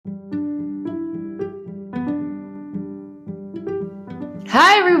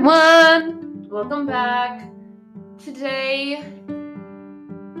Hi everyone! Welcome back. Today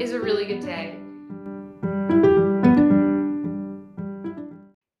is a really good day.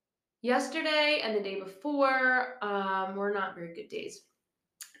 Yesterday and the day before were not very good days.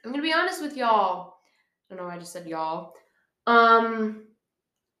 I'm gonna be honest with y'all. I don't know why I just said y'all. I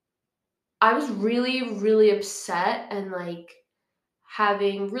was really upset and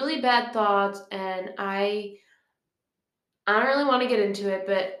having really bad thoughts, and I don't really want to get into it,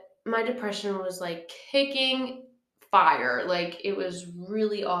 but my depression was kicking fire. It was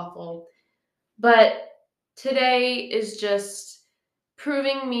really awful. But today is just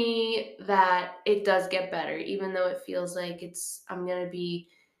proving me that it does get better, even though it feels like I'm going to be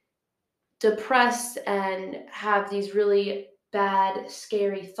depressed and have these really bad,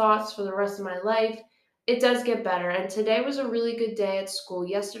 scary thoughts for the rest of my life. It does get better. And today was a really good day at school.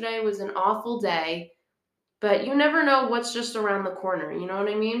 Yesterday was an awful day, but you never know what's just around the corner. You know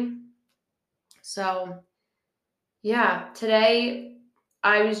what I mean? So, yeah, today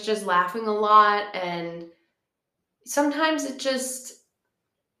I was just laughing a lot, and sometimes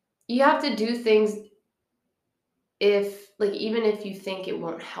you have to do things if even if you think it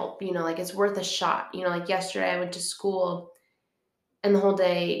won't help, it's worth a shot. Yesterday I went to school, and the whole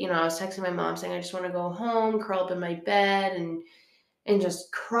day, I was texting my mom saying I just want to go home, curl up in my bed and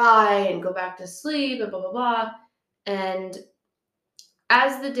just cry and go back to sleep and blah blah blah. And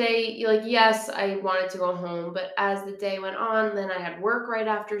as the day, yes, I wanted to go home, but as the day went on, then I had work right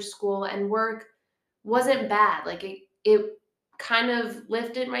after school, and work wasn't bad. It kind of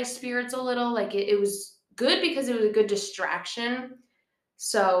lifted my spirits a little. It was good because it was a good distraction.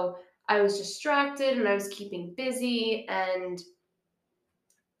 So I was distracted and I was keeping busy, and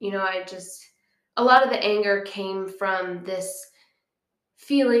a lot of the anger came from this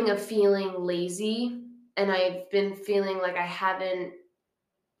feeling of feeling lazy, and I've been feeling like I haven't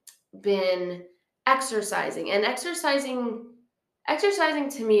been exercising. And exercising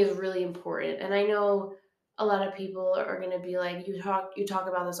to me is really important. And I know a lot of people are going to be like, you talk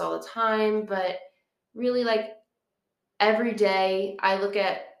about this all the time, but really, every day I look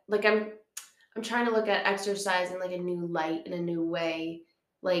at, I'm trying to look at exercise in a new light, in a new way.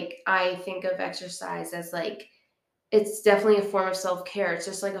 I think of exercise as it's definitely a form of self-care. It's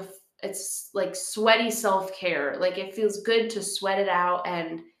just it's like sweaty self-care. It feels good to sweat it out,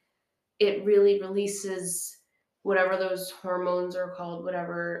 and it really releases whatever those hormones are called,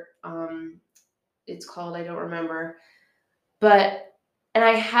 whatever it's called, I don't remember. But and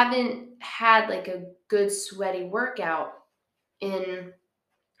I haven't had a good sweaty workout in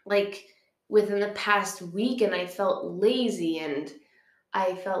like within the past week, and I felt lazy, and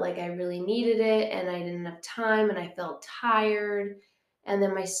I felt like I really needed it, and I didn't have time, and I felt tired. And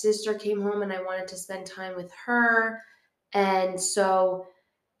then my sister came home and I wanted to spend time with her. And so,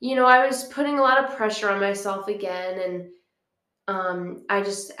 I was putting a lot of pressure on myself again, and I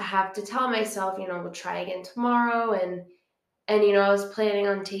just have to tell myself, we'll try again tomorrow. And I was planning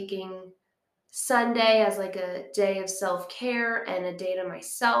on taking Sunday as a day of self-care and a day to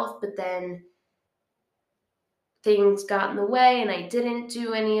myself, but then things got in the way and I didn't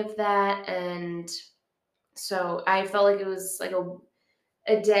do any of that. And so I felt like it was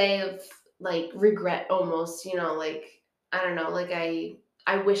a day of regret almost, I don't know,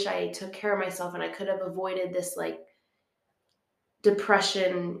 I wish I took care of myself and I could have avoided this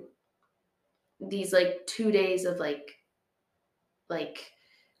depression, these 2 days of like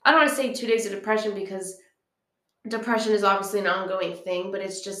I don't want to say 2 days of depression, because depression is obviously an ongoing thing, but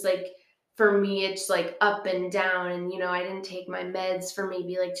it's just for me it's up and down. And I didn't take my meds for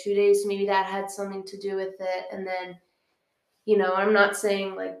maybe 2 days, so maybe that had something to do with it. And then I'm not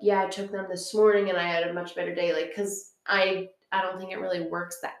saying yeah, I took them this morning and I had a much better day, because I don't think it really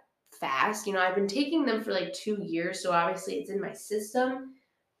works that fast. I've been taking them for 2 years, so obviously it's in my system.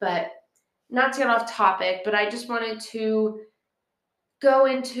 But not to get off topic, but I just wanted to go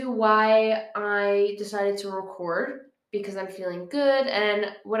into why I decided to record, because I'm feeling good.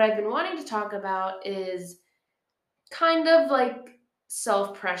 And what I've been wanting to talk about is kind of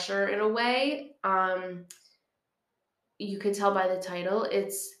self pressure in a way. You could tell by the title,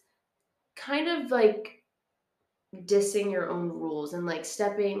 it's kind of dissing your own rules and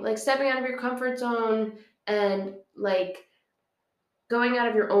stepping out of your comfort zone, and going out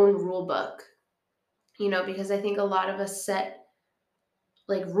of your own rule book, because I think a lot of us set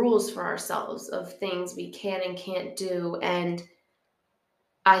rules for ourselves of things we can and can't do. And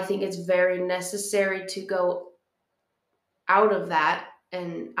I think it's very necessary to go out of that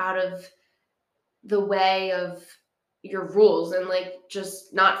and out of the way of your rules, and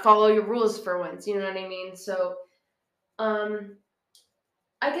just not follow your rules for once. You know what I mean? So, um,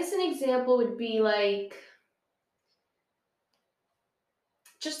 I guess an example would be like,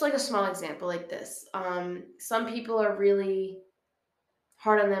 just like a small example like this. Some people are really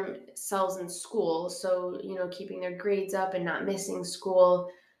hard on themselves in school, so, keeping their grades up and not missing school.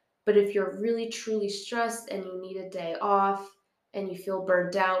 But if you're really truly stressed and you need a day off and you feel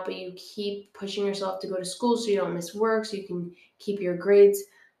burnt out, but you keep pushing yourself to go to school so you don't miss work, so you can keep your grades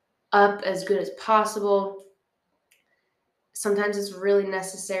up as good as possible, sometimes it's really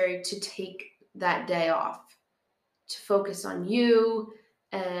necessary to take that day off to focus on you.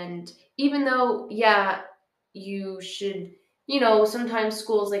 And even though, yeah, you should, sometimes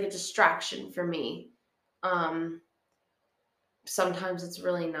school is like a distraction for me. Um, Sometimes it's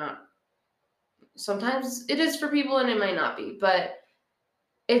really not. Sometimes it is for people and it might not be, but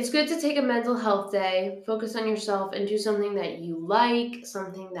it's good to take a mental health day, focus on yourself, and do something that you like,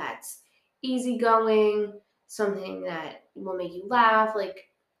 something that's easygoing, something that will make you laugh, like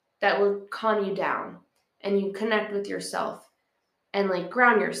that will calm you down and you connect with yourself and like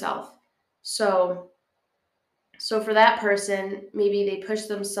ground yourself. So for that person, maybe they push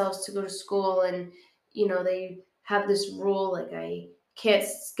themselves to go to school and they have this rule like I can't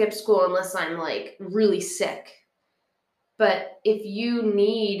skip school unless I'm like really sick. But if you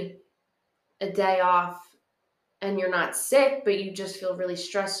need a day off and you're not sick, but you just feel really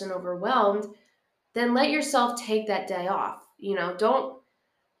stressed and overwhelmed, then let yourself take that day off. You don't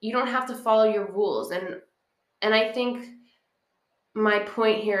have to follow your rules. And I think my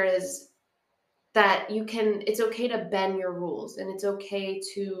point here is that it's okay to bend your rules and it's okay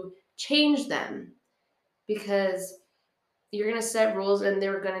to change them, because you're going to set rules and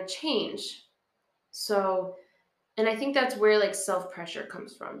they're going to change. So, and I think that's where like self pressure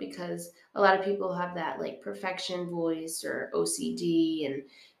comes from, because a lot of people have that like perfection voice or OCD,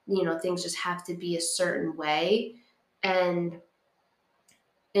 and things just have to be a certain way. And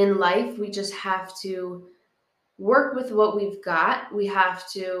in life, we just have to work with what we've got. We have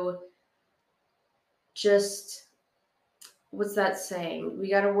to just, what's that saying? We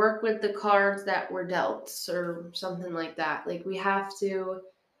got to work with the cards that were dealt, or something like that. Like, we have to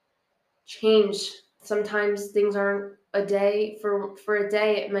change. Sometimes things aren't a day for a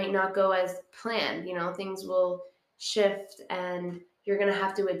day. It might not go as planned. Things will shift and you're going to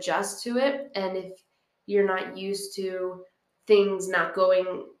have to adjust to it. And if you're not used to things not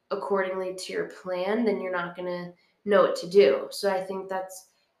going accordingly to your plan, then you're not going to know what to do. So I think that's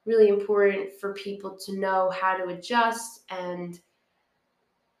really important for people to know how to adjust and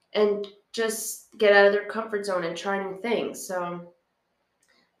just get out of their comfort zone and try new things. So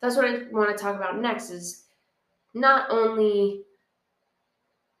that's what I want to talk about next, is not only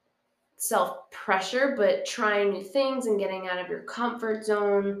self pressure, but trying new things and getting out of your comfort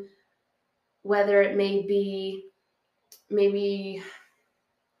zone, whether it may be maybe,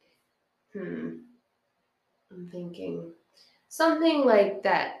 I'm thinking something like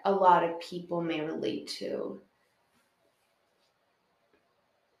that a lot of people may relate to.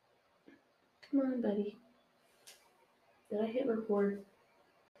 Come on, buddy. Did I hit record?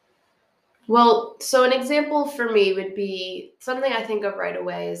 Well, so an example for me would be something I think of right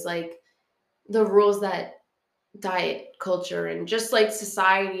away is like the rules that diet culture and just like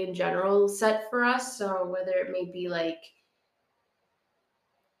society in general set for us. So whether it may be like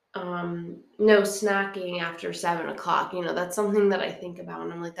no snacking after 7 o'clock, that's something that I think about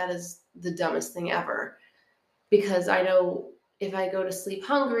and I'm like, that is the dumbest thing ever. Because I know if I go to sleep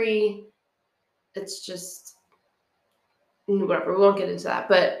hungry, it's just whatever. We won't get into that.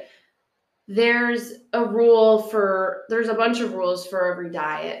 But there's a bunch of rules for every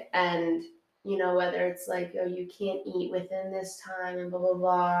diet. And, whether it's like, oh, you can't eat within this time and blah, blah,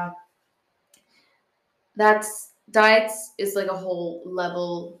 blah. That's diets is like a whole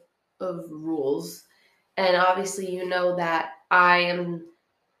level of rules. And obviously, that I am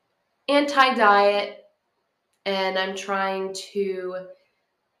anti diet and I'm trying to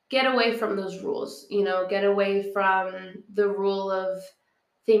get away from those rules, get away from the rule of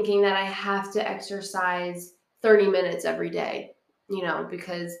thinking that I have to exercise 30 minutes every day,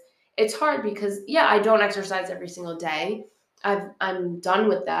 because it's hard because, yeah, I don't exercise every single day. I'm done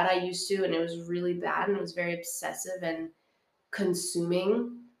with that. I used to, and it was really bad and it was very obsessive and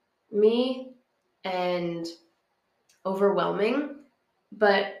consuming me and overwhelming.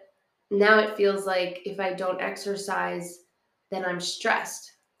 But now it feels like if I don't exercise, then I'm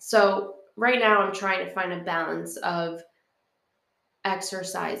stressed. So right now I'm trying to find a balance of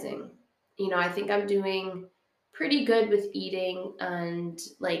exercising. I think I'm doing pretty good with eating and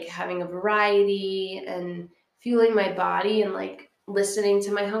like having a variety and fueling my body and like listening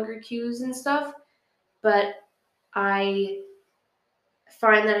to my hunger cues and stuff. But I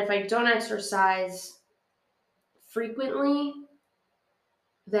find that if I don't exercise frequently,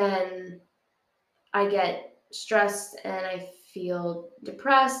 then I get stressed and I feel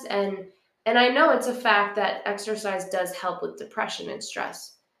depressed, and I know it's a fact that exercise does help with depression and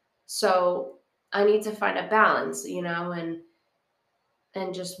stress. So I need to find a balance,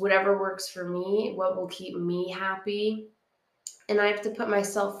 and just whatever works for me, what will keep me happy. And I have to put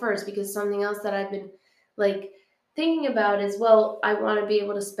myself first, because something else that I've been like thinking about is, well, I want to be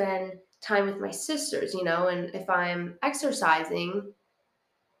able to spend time with my sisters, and if I'm exercising,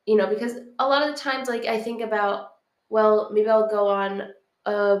 because a lot of the times, like, I think about, well, maybe I'll go on,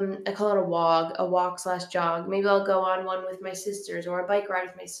 I call it a walk slash jog. Maybe I'll go on one with my sisters, or a bike ride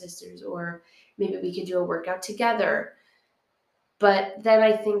with my sisters, or maybe we could do a workout together. But then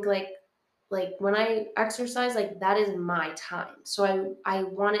I think, like when I exercise, like, that is my time. So I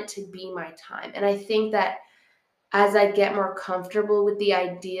want it to be my time. And I think that as I get more comfortable with the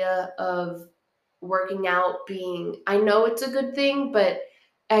idea of working out being, I know it's a good thing, but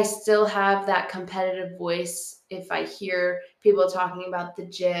I still have that competitive voice if I hear people talking about the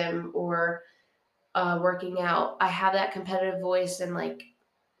gym or working out. I have that competitive voice, and like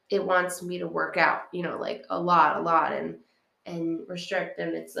it wants me to work out, like a lot, and restrict.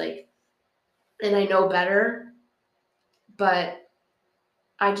 And it's like, and I know better, but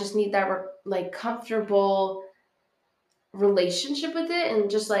I just need that like comfortable relationship with it,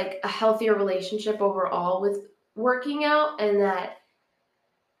 and just like a healthier relationship overall with working out,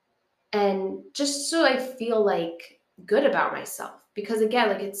 and just so I feel like good about myself, because again,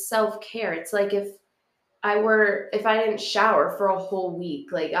 like, it's self-care. It's like if I didn't shower for a whole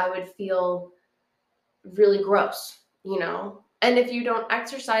week, like, I would feel really gross. And if you don't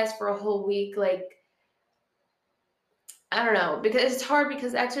exercise for a whole week, like, I don't know, because it's hard,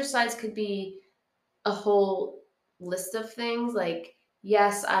 because exercise could be a whole list of things. Like,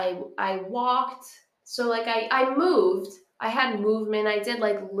 yes, I walked, so like I moved, I had movement, I did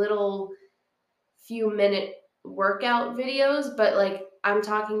like little few minute workout videos, but like I'm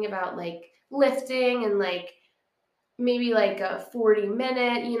talking about like lifting, and like maybe like a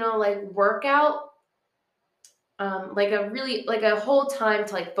 40-minute, like workout, like a really, like a whole time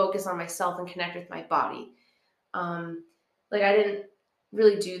to like focus on myself and connect with my body. Um, like, I didn't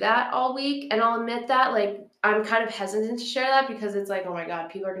really do that all week, and I'll admit that, like, I'm kind of hesitant to share that, because it's like, oh my god,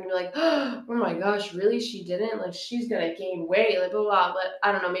 people are gonna be like, oh my gosh, really, she didn't, like, she's gonna gain weight, like, blah blah. But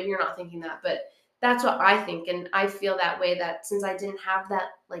I don't know, maybe you're not thinking that, but that's what I think, and I feel that way, that since I didn't have that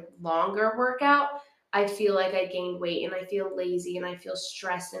like longer workout, I feel like I gained weight, and I feel lazy, and I feel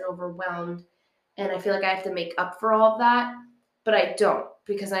stressed and overwhelmed, and I feel like I have to make up for all of that, but I don't,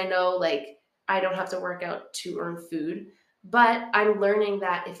 because I know, like, I don't have to work out to earn food. But I'm learning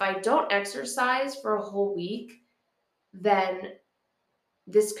that if I don't exercise for a whole week, then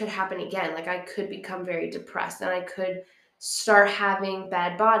this could happen again. Like, I could become very depressed, and I could start having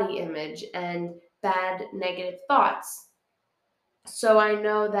bad body image and bad negative thoughts. So I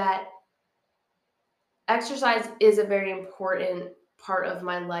know that exercise is a very important part of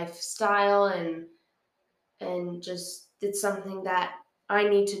my lifestyle, and just it's something that I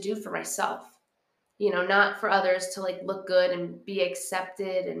need to do for myself. Not for others to like look good and be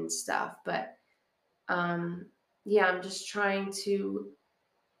accepted and stuff, but um yeah, I'm just trying to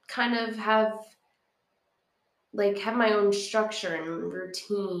kind of have my own structure and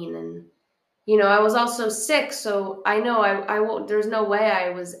routine. And I was also sick, so I know I won't, there's no way I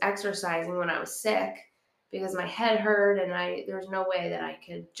was exercising when I was sick, because my head hurt, and there's no way that I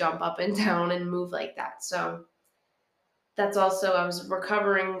could jump up and down and move like that. So that's also, I was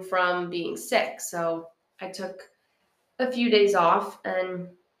recovering from being sick, so I took a few days off, and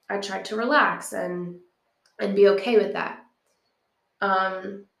I tried to relax and be okay with that.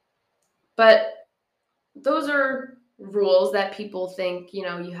 But those are rules that people think, you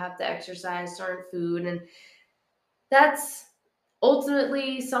have to exercise, certain food, and that's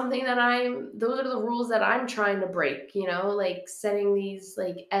ultimately something that those are the rules that I'm trying to break, like setting these,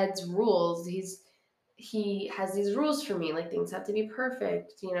 like, Ed's rules. He has these rules for me, like things have to be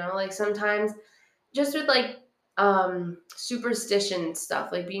perfect, like sometimes just with like superstition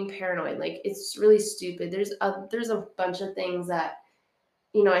stuff, like being paranoid, like it's really stupid. There's a bunch of things that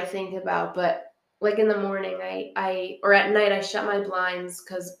I think about, but like in the morning, I or at night, I shut my blinds,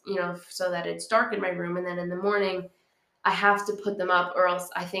 because so that it's dark in my room, and then in the morning I have to put them up, or else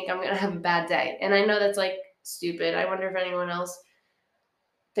I think I'm gonna have a bad day. And I know that's like stupid. I wonder if anyone else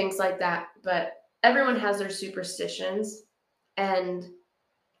thinks like that, but everyone has their superstitions. And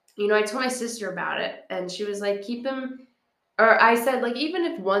I told my sister about it, and she was like, keep them. Or I said, like, even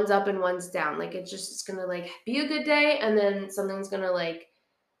if one's up and one's down, like, it's gonna like be a good day, and then something's gonna like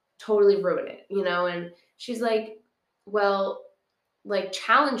totally ruin it, And she's like, well, like,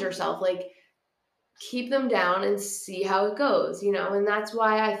 challenge yourself, like, keep them down and see how it goes, And that's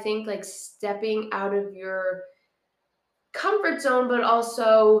why I think, like, stepping out of your comfort zone, but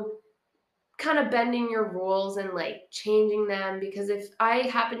also kind of bending your rules and like changing them, because if I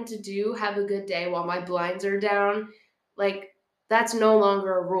happen to do have a good day while my blinds are down, like, that's no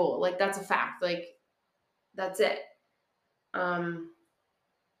longer a rule. Like, that's a fact. Like, that's it. Um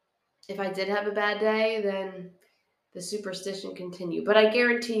if I did have a bad day, then the superstition continue. But I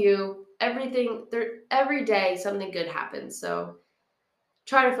guarantee you every day something good happens. So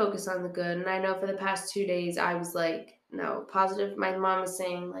try to focus on the good. And I know for the past 2 days, I was like, no, positive. My mom was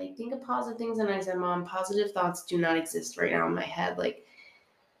saying, like, think of positive things. And I said, Mom, positive thoughts do not exist right now in my head. Like,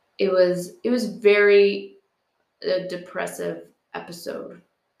 it was very depressive episode.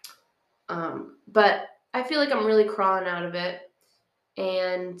 But I feel like I'm really crawling out of it.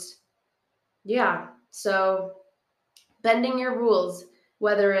 And yeah, so bending your rules,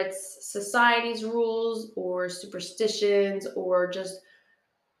 whether it's society's rules or superstitions or just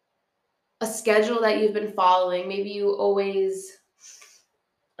a schedule that you've been following. Maybe you always,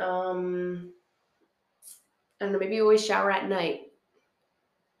 um, I don't know, maybe you always shower at night.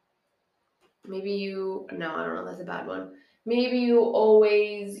 No, I don't know, that's a bad one. Maybe you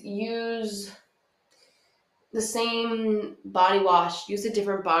always use the same body wash, use a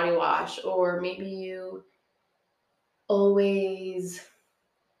different body wash, or maybe you always,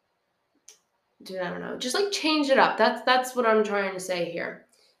 I don't know, just like change it up. That's what I'm trying to say here.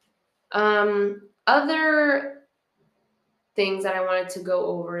 Other things that I wanted to go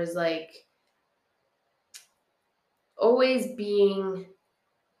over is like always being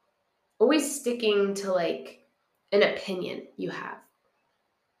always sticking to like an opinion you have.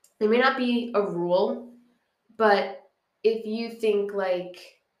 It may not be a rule, but if you think like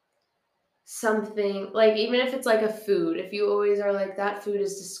something, like even if it's like a food, if you always are like, that food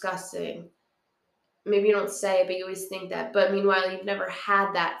is disgusting, maybe you don't say it, but you always think that. But meanwhile, you've never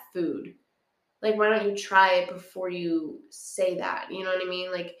had that food. Like, why don't you try it before you say that? You know what I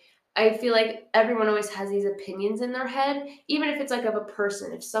mean? Like, I feel like everyone always has these opinions in their head, even if it's like of a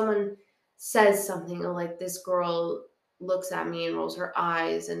person. If someone says something, or like, this girl looks at me and rolls her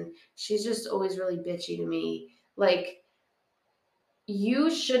eyes and she's just always really bitchy to me. Like, you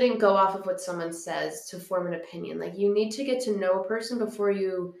shouldn't go off of what someone says to form an opinion. Like, you need to get to know a person before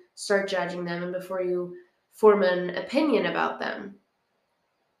you start judging them and before you form an opinion about them.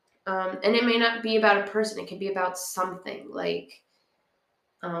 And it may not be about a person, it could be about something like,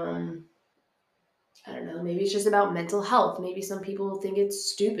 I don't know, maybe it's just about mental health. Maybe some people think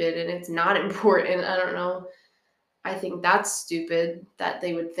it's stupid and it's not important. I don't know. I think that's stupid that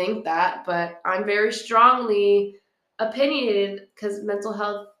they would think that, but I'm very strongly opinionated because mental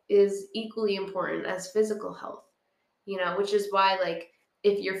health is equally important as physical health, which is why, like,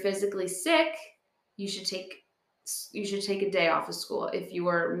 if you're physically sick, you should take a day off of school. If you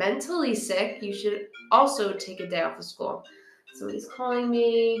are mentally sick, you should also take a day off of school. Somebody's calling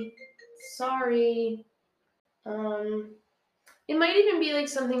me. Sorry. Um, it might even be like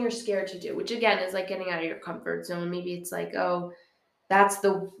something you're scared to do, which again is like getting out of your comfort zone. Maybe it's like, oh, that's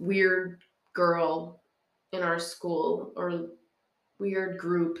the weird girl in our school or weird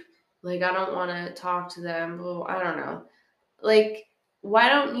group. Like, I don't want to talk to them. Well, I don't know. Like, why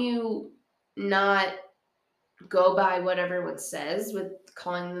don't you not go by what everyone says with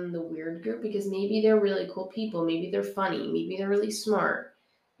calling them the weird group? Because maybe they're really cool people. Maybe they're funny. Maybe they're really smart.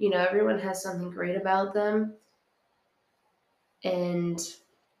 Everyone has something great about them. And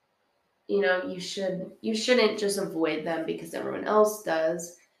you shouldn't just avoid them because everyone else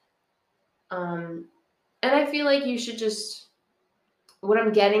does. And I feel like you should just, what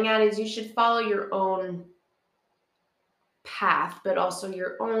I'm getting at is, you should follow your own path, but also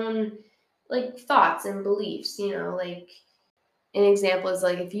your own like thoughts and beliefs. Like, an example is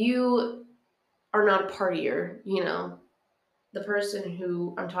like, if you are not a partier, the person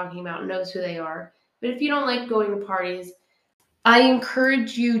who I'm talking about knows who they are. But if you don't like going to parties, I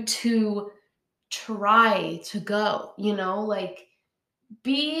encourage you to try to go, like,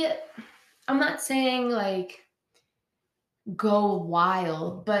 I'm not saying like go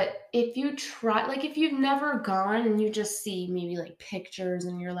wild, but if you try, like, if you've never gone and you just see maybe like pictures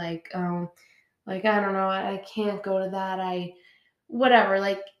and you're like, oh, like, I don't know, I can't go to that, whatever,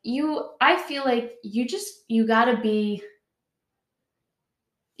 like, I feel like you gotta,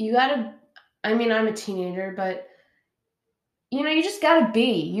 I mean, I'm a teenager, but you just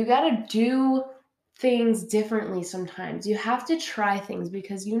you gotta do things differently sometimes. You have to try things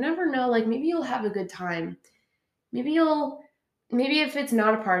because you never know, like, maybe you'll have a good time. Maybe you'll maybe if it's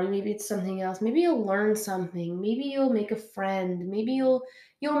not a party, maybe it's something else. Maybe you'll learn something. Maybe you'll make a friend. Maybe you'll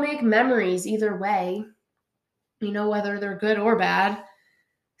make memories either way, whether they're good or bad.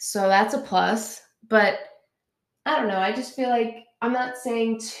 So that's a plus. But I don't know. I just feel like I'm not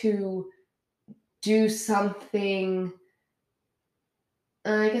saying to do something.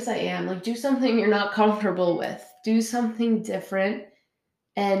 I guess I am. Like, do something you're not comfortable with. Do something different.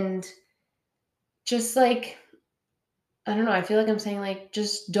 And just like, I don't know. I feel like I'm saying, like,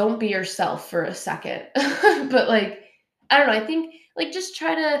 just don't be yourself for a second. But, like, I don't know. I think, like, just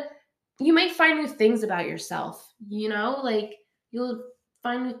try to, you might find new things about yourself, Like, you'll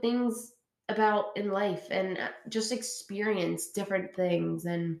find new things about in life and just experience different things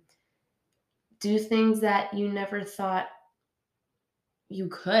and do things that you never thought you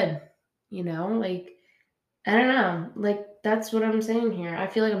could, Like, I don't know. Like, that's what I'm saying here. I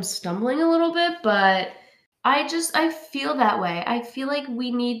feel like I'm stumbling a little bit, but I feel that way. I feel like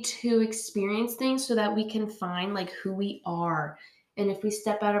we need to experience things so that we can find like who we are. And if we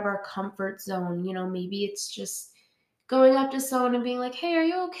step out of our comfort zone, maybe it's just going up to someone and being like, "Hey, are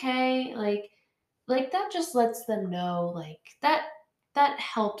you okay?" Like that just lets them know like that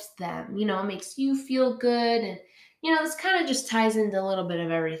helps them, makes you feel good. And this kind of just ties into a little bit of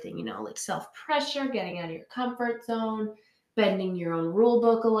everything, like self pressure, getting out of your comfort zone, bending your own rule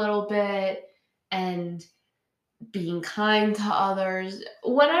book a little bit, and being kind to others,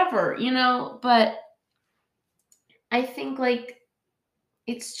 whatever, but I think like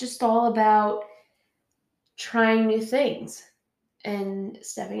it's just all about trying new things and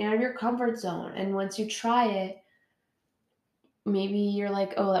stepping out of your comfort zone. And once you try it, maybe you're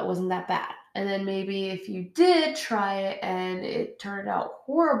like, oh, that wasn't that bad. And then maybe if you did try it and it turned out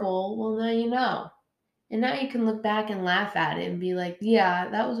horrible, well, now you know. And now you can look back and laugh at it and be like, yeah,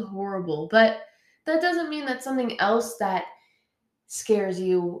 that was horrible. But that doesn't mean that something else that scares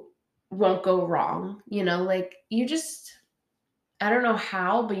you won't go wrong. Like you just, I don't know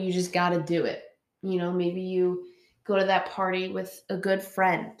how, but you just got to do it. Maybe you go to that party with a good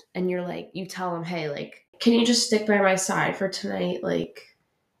friend and you're like, you tell them, hey, like, can you just stick by my side for tonight? Like,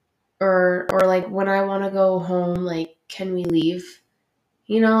 or like when I want to go home, like, can we leave?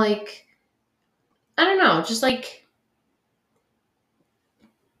 Like, I don't know, just like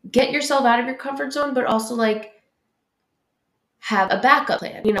get yourself out of your comfort zone, but also like have a backup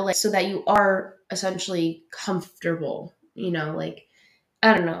plan, like so that you are essentially comfortable, like,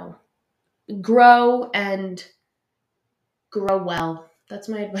 I don't know, grow and grow well. That's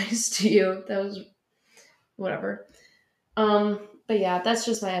my advice to you. That was whatever. But yeah, that's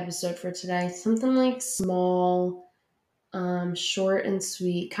just my episode for today. Something like small, short and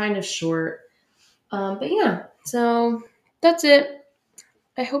sweet, kind of short. But yeah, so that's it.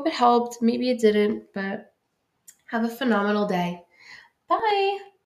 I hope it helped. Maybe it didn't, but have a phenomenal day. Bye.